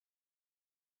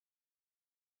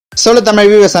Solo Tamil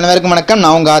viewers அனைவருக்கும் வணக்கம்.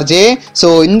 நான் உங்க RJ. சோ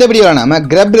இந்த வீடியோல நாம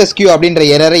Grub rescue அப்படிங்கற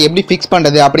எரரை எப்படி fix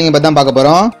பண்றது அப்படிங்கறத பத்தி தான் பார்க்க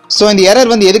போறோம். சோ இந்த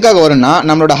எரர் வந்து எதுக்காக வரும்னா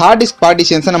நம்மளோட ஹார்ட் டிஸ்க்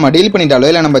பார்ட்டிஷன்ஸ் நம்ம delete பண்ணிட்டாலோ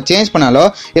இல்ல நம்ம சேஞ்ச் பண்ணாலோ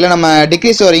இல்ல நம்ம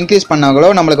டிக்ரீஸ் or இன்கிரீஸ் பண்ணாலோ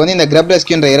நமக்கு வந்து இந்த Grub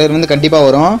rescue என்ற எரர் வந்து கண்டிப்பா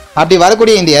வரும். அப்படி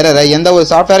வரக்கூடிய இந்த எரரை எந்த ஒரு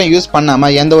சாஃப்ட்வேரும் யூஸ்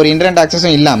பண்ணாம எந்த ஒரு இன்டர்நெட்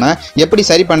அக்சஸும் இல்லாம எப்படி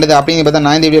சரி பண்றது அப்படிங்கறத பத்தி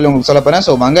நான் இந்த வீடியோல உங்களுக்கு சொல்லப் போறேன்.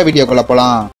 சோ வாங்க வீடியோக்குள்ள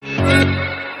போலாம்.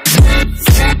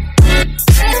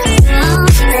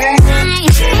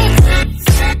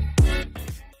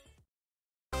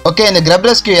 ஓகே, இந்த Grub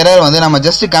rescue எரர் வந்து நம்ம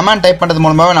ஜஸ்ட் கமாண்ட் டைப் பண்றது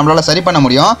மூலமாவே நம்மளால சரி பண்ண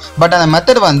முடியும். பட் அந்த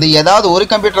மெத்தட் வந்து ஏதாவது ஒரு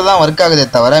கம்ப்யூட்டர் தான் ஒர்க் ஆகுதே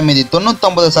தவிர மீதி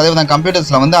 99%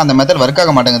 கம்ப்யூட்டர்ஸ்ல வந்து அந்த மெத்தட் ஒர்க்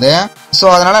ஆக மாட்டேங்குது. சோ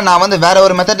அதனால நான் வந்து வேற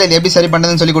ஒரு மெத்தட்ல இது எப்படி சரி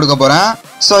பண்றதுன்னு சொல்லி கொடுக்க போறேன்.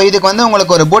 சோ இதுக்கு வந்து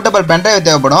உங்களுக்கு ஒரு bootable pendrive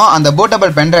தேவைப்படும். அந்த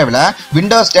bootable pendriveல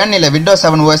Windows 10 இல்ல Windows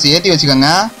 7 OS ஏத்தி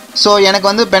வச்சுக்கோங்க. சோ எனக்கு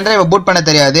வந்து பென்ட்ரைவை பூட் பண்ண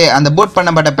தெரியாது, அந்த பூட்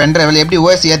பண்ணப்பட்ட பென்ட்ரைவில் எப்படி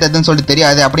ஓஎஸ் ஏற்றுறதுன்னு சொல்லிட்டு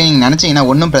தெரியாது அப்படின்னு நீங்கள் நினச்சிங்கன்னா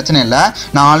ஒன்றும் பிரச்சனை இல்லை.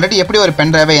 நான் ஆல்ரெடி எப்படி ஒரு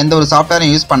பென்ட்ரைவை எந்த ஒரு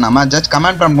சாஃப்ட்வேரும் யூஸ் பண்ணாமல் ஜஸ்ட்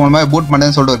கமெண்ட் ப்ராம்ப்ட் மூலமாக பூட்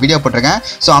பண்ணுறதுன்னு சொல்லிட்டு ஒரு வீடியோ போட்டிருக்கேன்.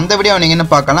 ஸோ அந்த வீடியோ நீங்கள்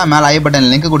இன்னும் பார்க்கலாம், மேலே ஐ பட்டன்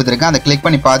லிங்க் கொடுத்துருக்கேன், அதை கிளிக்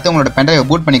பண்ணி பார்த்து உங்களோட பென்ட்ரைவை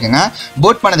பூட் பண்ணிக்கோங்க.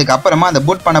 பூட் பண்ணதுக்கு அப்புறமா அந்த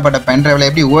பூட் பண்ணப்பட்ட பென்ட்ரைவில்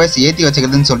எப்படி ஓஎஸ் ஏற்றி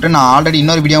வச்சுக்கிறதுன்னு சொல்லிட்டு நான் ஆல்ரெடி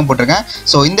இன்னொரு வீடியோவும் போட்டிருக்கேன்.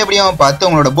 ஸோ இந்த வீடியோவை பார்த்து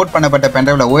உங்களோட பூட் பண்ணப்பட்ட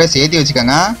பென்ட்ரைவில் ஓஎஸ் ஏற்றி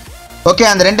வச்சுக்கோங்க. ஓகே,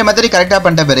 அந்த ரெண்டு மெத்தடையும் கரெக்டாக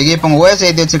பண்ணிட்ட பிறகு இப்போ உங்கள் ஓஎஸ்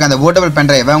ஏற்றி வச்சுருக்க அந்த bootable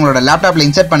பென்ட்ரைவை உங்களோட லேப்டாப்பில்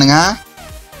இன்சர்ட் பண்ணுங்கள்.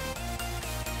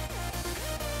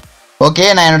 ஓகே,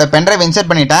 நான் என்னோட பென்ட்ரைவ் இன்சர்ட்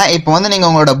பண்ணிட்டேன். இப்போ வந்து நீங்கள்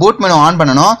உங்களோட பூட் மெனு ஆன்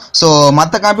பண்ணணும். ஸோ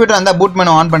மற்ற கம்ப்யூட்டர் வந்து பூட்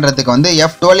மெனு ஆன் பண்ணுறதுக்கு வந்து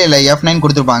F12 இல்லை F9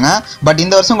 கொடுத்துருப்பாங்க. பட்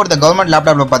இந்த வருஷம் கொடுத்த கவர்மெண்ட்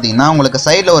லேப்டாப்பில் பார்த்தீங்கன்னா உங்களுக்கு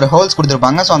சைடில் ஒரு ஹோல்ஸ்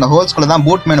கொடுத்துருப்பாங்க. ஸோ அந்த ஹோல்ஸ்குள்ள தான்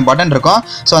பூட் மெனு பட்டன் இருக்கும்.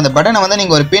 ஸோ அந்த பட்டனை வந்து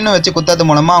நீங்கள் ஒரு பின் வச்சு குத்துறது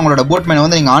மூலமாக உங்களோட பூட் மெனு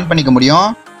வந்து நீங்கள் ஆன் பண்ணிக்க முடியும்.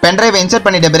 பென்ட்ரைவை இன்சர்ட்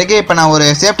பண்ணிட்ட பிறகு இப்போ நான் ஒரு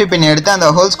சேஃப்டி பின் எடுத்து அந்த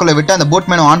ஹோல்ஸ்குள்ளே விட்டு அந்த பூட்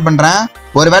மெனு ஆன் பண்ணுறேன்.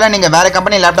 ஒருவேளை நீங்கள் வேறு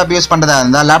கம்பெனி லேப்டாப் யூஸ் பண்ணுறதா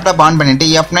இருந்தால் லேப்டாப் ஆன் பண்ணிட்டு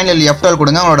F9 இல்லை F12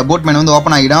 கொடுங்க, உங்களோட பூட் மெனு வந்து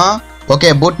ஓப்பன் ஆகிடும்.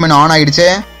 ஓகே, பூட் மெனு ஆன் ஆகிடுச்சு.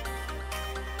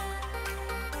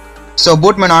 ஸோ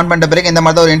பூட் மெனு ஆன் பண்ணிட்ட பிறகு இந்த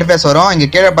மாதிரி தான் ஒரு இன்டர்ஃபேஸ் வரும். இங்கே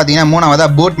கீழே பார்த்தீங்கன்னா மூணாவதா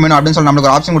பூட் மெனு அப்படின்னு சொல்லி நம்மளுக்கு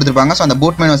ஒரு ஆப்ஷன் கொடுத்துருப்பாங்க. ஸோ அந்த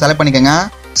பூட் மெனு செலக்ட் பண்ணிக்கோங்க.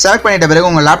 செலக்ட் பண்ணிட்ட பிறகு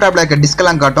உங்கள் லேப்டாப்பில் இருக்க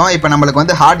டிஸ்கெல்லாம் காட்டும். இப்போ நம்மளுக்கு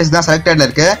வந்து ஹார்ட் டிஸ்க் தான் செலக்டட்ல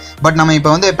இருக்கு. பட் நம்ம இப்போ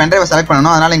வந்து பென்ட்ரைவை செலக்ட்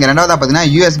பண்ணணும். அதனால இங்கே ரெண்டாவதா பார்த்தீங்கன்னா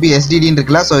USB SDD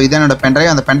இருக்குல்ல. ஸோ இது என்னோட பென்ட்ரைவ்,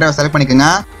 அந்த பென்ட்ரைவை செலக்ட் பண்ணிக்கோங்க.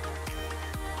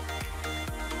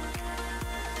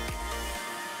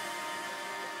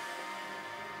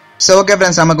 ஸோ ஓகே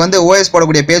ஃப்ரெண்ட்ஸ், நமக்கு வந்து ஓஎஸ்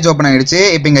போடக்கூடிய பேஜ் ஓப்பன் ஆகிடுச்சு.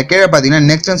 இப்போ இங்கே கீழே பார்த்தீங்கன்னா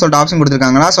நெக்ஸ்ட்னு சொல்லிட்டு ஆப்ஷன்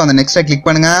கொடுத்துருக்காங்களா. ஸோ அந்த நெக்ஸ்ட்டை கிளிக்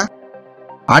பண்ணுங்க.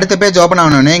 அடுத்த பேஜ் ஓப்பன்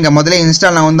ஆகணும்னு இங்கே முதல்ல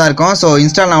இன்ஸ்டால் நவ் தான் இருக்கும். ஸோ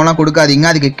இன்ஸ்டால் நவ்லாம் கொடுக்காதீங்க.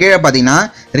 அதுக்கு கீழே பார்த்தீங்கன்னா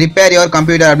ரிப்பேர் யுவர்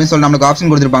கம்ப்யூட்டர் அப்படின்னு சொல்லி நம்மளுக்கு ஆப்ஷன்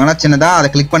கொடுத்துருப்பாங்களா சின்னதாக, அதை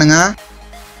கிளிக் பண்ணுங்க.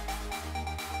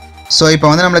 ஸோ இப்போ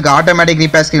வந்து நம்மளுக்கு ஆட்டோமேட்டிக்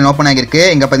ரிப்பேர் ஸ்க்ரீன் ஓப்பன் ஆகிருக்கு.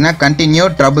 இங்கே பார்த்தீங்கன்னா continue,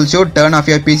 trouble shoot, turn of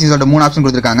your PC சொல்லிட்டு 3 ஆப்ஷன்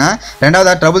கொடுத்துருக்காங்க.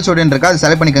 ரெண்டாவது ட்ரபிள் ஷூட்னு இருக்கா, அது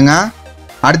செலக்ட் பண்ணிக்கோங்க.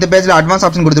 அடுத்த பேஜில் அட்வான்ஸ்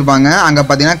ஆப்ஷன் கொடுத்துருப்பாங்க. அங்கே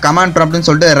பார்த்தீங்கன்னா கமாண்ட் ப்ராம்ப்ட்னு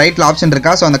சொல்லிட்டு ரைட்டில் ஆப்ஷன்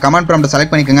இருக்கா. ஸோ அந்த கமாண்ட் ப்ராம்ப்ட்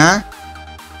செலக்ட் பண்ணிக்கோங்க.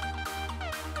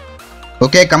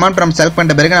 ஓகே, கமாண்ட் ப்ராம்ப்ட் செலக்ட்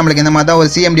பண்ணிட்ட பிறகு நம்மளுக்கு இந்த மாதிரி தான் ஒரு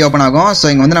CMD ஓப்பன் ஆகும். ஸோ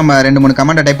இங்கே வந்து நம்ம 2-3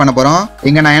 கமெண்ட் டைப் பண்ண போகிறோம்.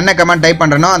 இங்கே நான் என்ன கமெண்ட் டைப்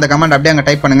பண்ணுறேனோ அந்த கமெண்ட் அப்படியே அங்கே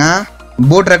டைப் பண்ணுங்க.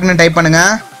 பூட்ரக்னு டைப் பண்ணுங்க.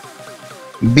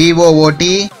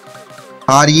 BOOTREC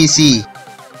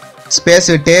ஸ்பேஸ்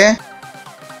விட்டு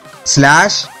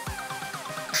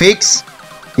 /fix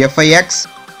FIX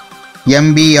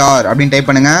MBR அப்படின்னு டைப்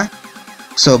பண்ணுங்க.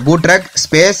 ஸோ பூட்ரக்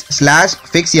ஸ்பேஸ்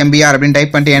 /fix MBR அப்படின்னு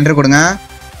டைப் பண்ணிட்டு என்டர் கொடுங்க.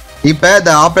 இப்போ த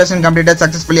ஆப்ரேஷன் கம்ப்ளீட்டட்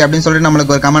சக்ஸஸ்ஃபுல்லி அப்படின்னு சொல்லிட்டு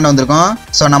நம்மளுக்கு ஒரு கமெண்ட் வந்திருக்கும்.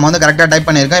 ஸோ நம்ம வந்து கரெக்டாக டைப்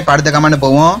பண்ணியிருக்கோம். இப்போ அடுத்த கமெண்ட்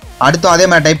போவோம். அடுத்தும் அதே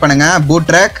மாதிரி டைப் பண்ணுங்க.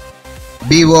 பூட்ரக்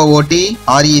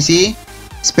BOOTREC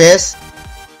ஸ்பேஸ்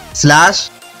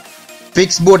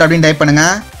 /fix boot அப்படின்னு டைப் பண்ணுங்க.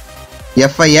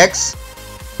 FIX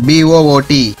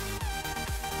BOOT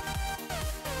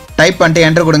டைப் பண்ணிட்டு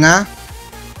என்டர் கொடுங்க.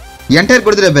 என்டர்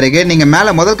கொடுத்துட்ட பிறகு நீங்கள் மேலே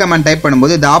முதல் கமெண்ட் டைப்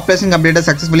பண்ணும்போது த ஆப்ரேஷன் கம்ப்ளீட்டட்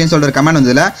சக்ஸஸ்ஃபுல்லின்னு சொல்கிற கமெண்ட்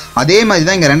வந்ததில்ல, அதே மாதிரி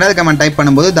தான் இங்கே ரெண்டாவது கமெண்ட் டைப்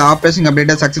பண்ணும்போது த ஆப்ரேஷன்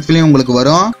கம்ப்ளீட்டட் சக்ஸஸ்ஃபுல்லி உங்களுக்கு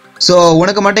வரும். ஸோ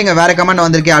உனக்கு மட்டும் இங்கே வேறு கமெண்ட்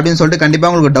வந்திருக்கே அப்படின்னு சொல்லிட்டு கண்டிப்பாக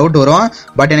உங்களுக்கு டவுட் வரும்.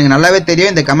 பட் எனக்கு நல்லாவே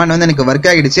தெரியும் இந்த கமெண்ட் வந்து எனக்கு ஒர்க்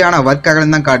ஆகிடுச்சு, ஆனால் ஒர்க்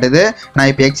ஆகலன்னு தான் காட்டுது. நான்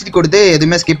இப்போ எக்ஸிட் கொடுத்து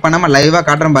எதுவுமே ஸ்கிப் பண்ணாமல் லைவாக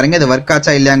காட்டுறேன் பாருங்க, இது ஒர்க்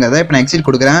ஆச்சா இல்லையாங்கிறத. இப்போ நான் எக்ஸிட்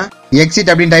கொடுக்குறேன்.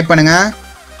 எக்ஸிட் அப்படின்னு டைப் பண்ணுங்க.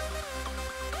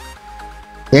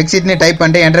 எக்ஸிட்னு டைப்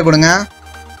பண்ணிட்டு என்டர் கொடுங்க.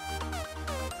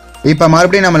 இப்போ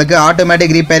மறுபடியும் நம்மளுக்கு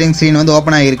ஆட்டோமேட்டிக் ரீபேரிங் ஸ்க்ரீன் வந்து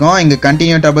ஓப்பன் ஆகிருக்கும். இங்கே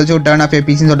continue, trouble shoot, turn of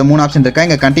பிசின்னு சொல்லிட்டு 3 ஆப்ஷன் இருக்கா.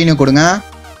 இங்கே கண்டினியூ கொடுங்க.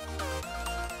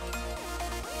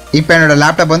 இப்போ என்னோட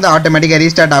லேப்டாப் வந்து ஆட்டோமேட்டிக்காக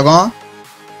ரீஸ்டார்ட் ஆகும்.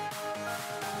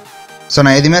 ஸோ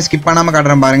நான் எதுவுமே ஸ்கிப் பண்ணாமல்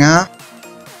காட்டுறேன் பாருங்க.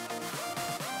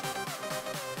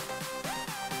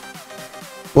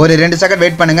 ஒரு 2 செகண்ட்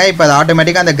வெயிட் பண்ணுங்க. இப்போ அது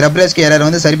ஆட்டோமேட்டிக்காக அந்த Grub rescue எரர்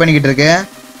வந்து சரி பண்ணிக்கிட்டு இருக்கு.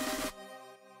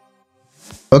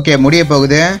 ஓகே, முடிய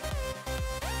போகுது.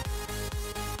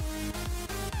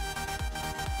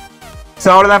 ஸோ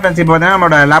அவ்வளோதான் ஃப்ரெண்ட்ஸ், இப்போ பார்த்தீங்கன்னா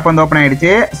நம்மளோட லேப் வந்து ஓப்பன்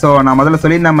ஆயிடுச்சு. ஸோ நான் முதல்ல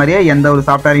சொல்லியிருந்த மாதிரியே எந்த ஒரு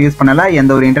சாஃப்ட்வேர் யூஸ் பண்ணல,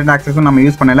 எந்த ஒரு இன்டர்நெட் ஆக்சஸும் நம்ம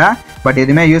யூஸ் பண்ணல. பட்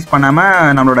எதுவுமே யூஸ்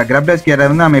பண்ணாமல் நம்மளோட கிரப்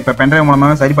எரர் வந்து நம்ம இப்போ பென்ட்ரைவ்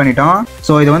மூலமாக சரி பண்ணிட்டோம்.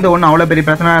 ஸோ இது வந்து ஒன்றும் அவ்வளோ பெரிய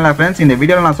பிரச்சனை இல்லை ஃப்ரெண்ட்ஸ். இந்த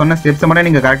வீடியோவில் நான் சொன்ன ஸ்டெப்ஸ் மட்டும்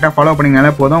நீங்கள் கரெக்டாக ஃபாலோ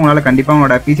பண்ணிங்கனாலே போதும், உங்களால் கண்டிப்பாக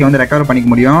உங்களோட பிசி வந்து ரெக்கவர் பண்ணிக்க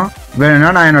முடியும்.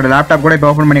 வேணும்னா நான் என்னோட லேப்டாப் கூட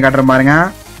இப்போ ஓப்பன் பண்ணி காட்டுறேன் பாருங்க.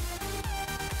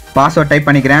 பாஸ்வேர்ட் டைப்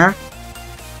பண்ணிக்கிறேன்.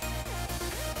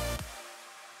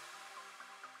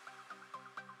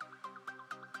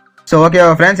 ஸோ ஓகே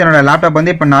ஃப்ரெண்ட்ஸ், என்னோட லேப்டாப்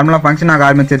வந்து இப்போ நார்மலாக ஃபங்க்ஷன் ஆக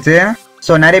ஆரம்பிச்சிருச்சு.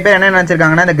 ஸோ நிறைய பேர் என்ன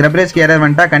நினச்சிருக்காங்கன்னா, இந்த கிரப் எரர்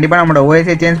வந்துட்டா கண்டிப்பாக நம்மளோட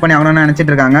ஓஎஸ்ஐ சேஞ்ச் பண்ணி ஆகணும்னு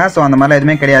நினச்சிட்டு இருக்காங்க. ஸோ அந்த மாதிரிலாம்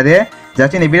எதுவுமே கிடையாது.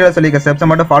 ஜஸ்ட் இந்த வீடியோவில் சொல்லிக்க ஸ்டெப்ஸை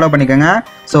மட்டும் ஃபாலோ பண்ணிக்கோங்க.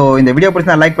 ஸோ இந்த வீடியோ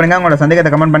பிடிச்சா லைக் பண்ணுங்க, உங்களோட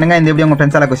சந்தேகத்தை கமெண்ட் பண்ணுங்க, இந்த வீடியோ உங்கள்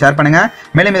ஃப்ரெண்ட்ஸ் எல்லாருக்கும் ஷேர் பண்ணுங்க.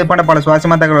 மேலும் இது போன்ற பல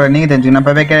சுவாரஸ்யமான தகவல்களை நீங்கள் தெரிஞ்சுக்கணும்.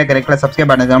 இப்போவே கரெக்டாக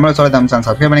சப்ஸ்கிரைப் பண்ணுங்க, நம்மளோட ஸோலோதாமிஜார்ஜ்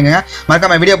சப்ஸ்கிரைப் பண்ணுங்க.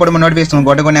 மறக்காம வீடியோ போடும்போது நோட்டிஃபிகேஷன்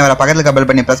போட்டுக்கொண்டு வர பக்கத்தில் பெல்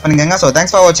பண்ணி ப்ரெஸ் பண்ணிக்கோங்க. ஸோ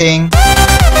தேங்க்ஸ் ஃபார் வாட்சிங்.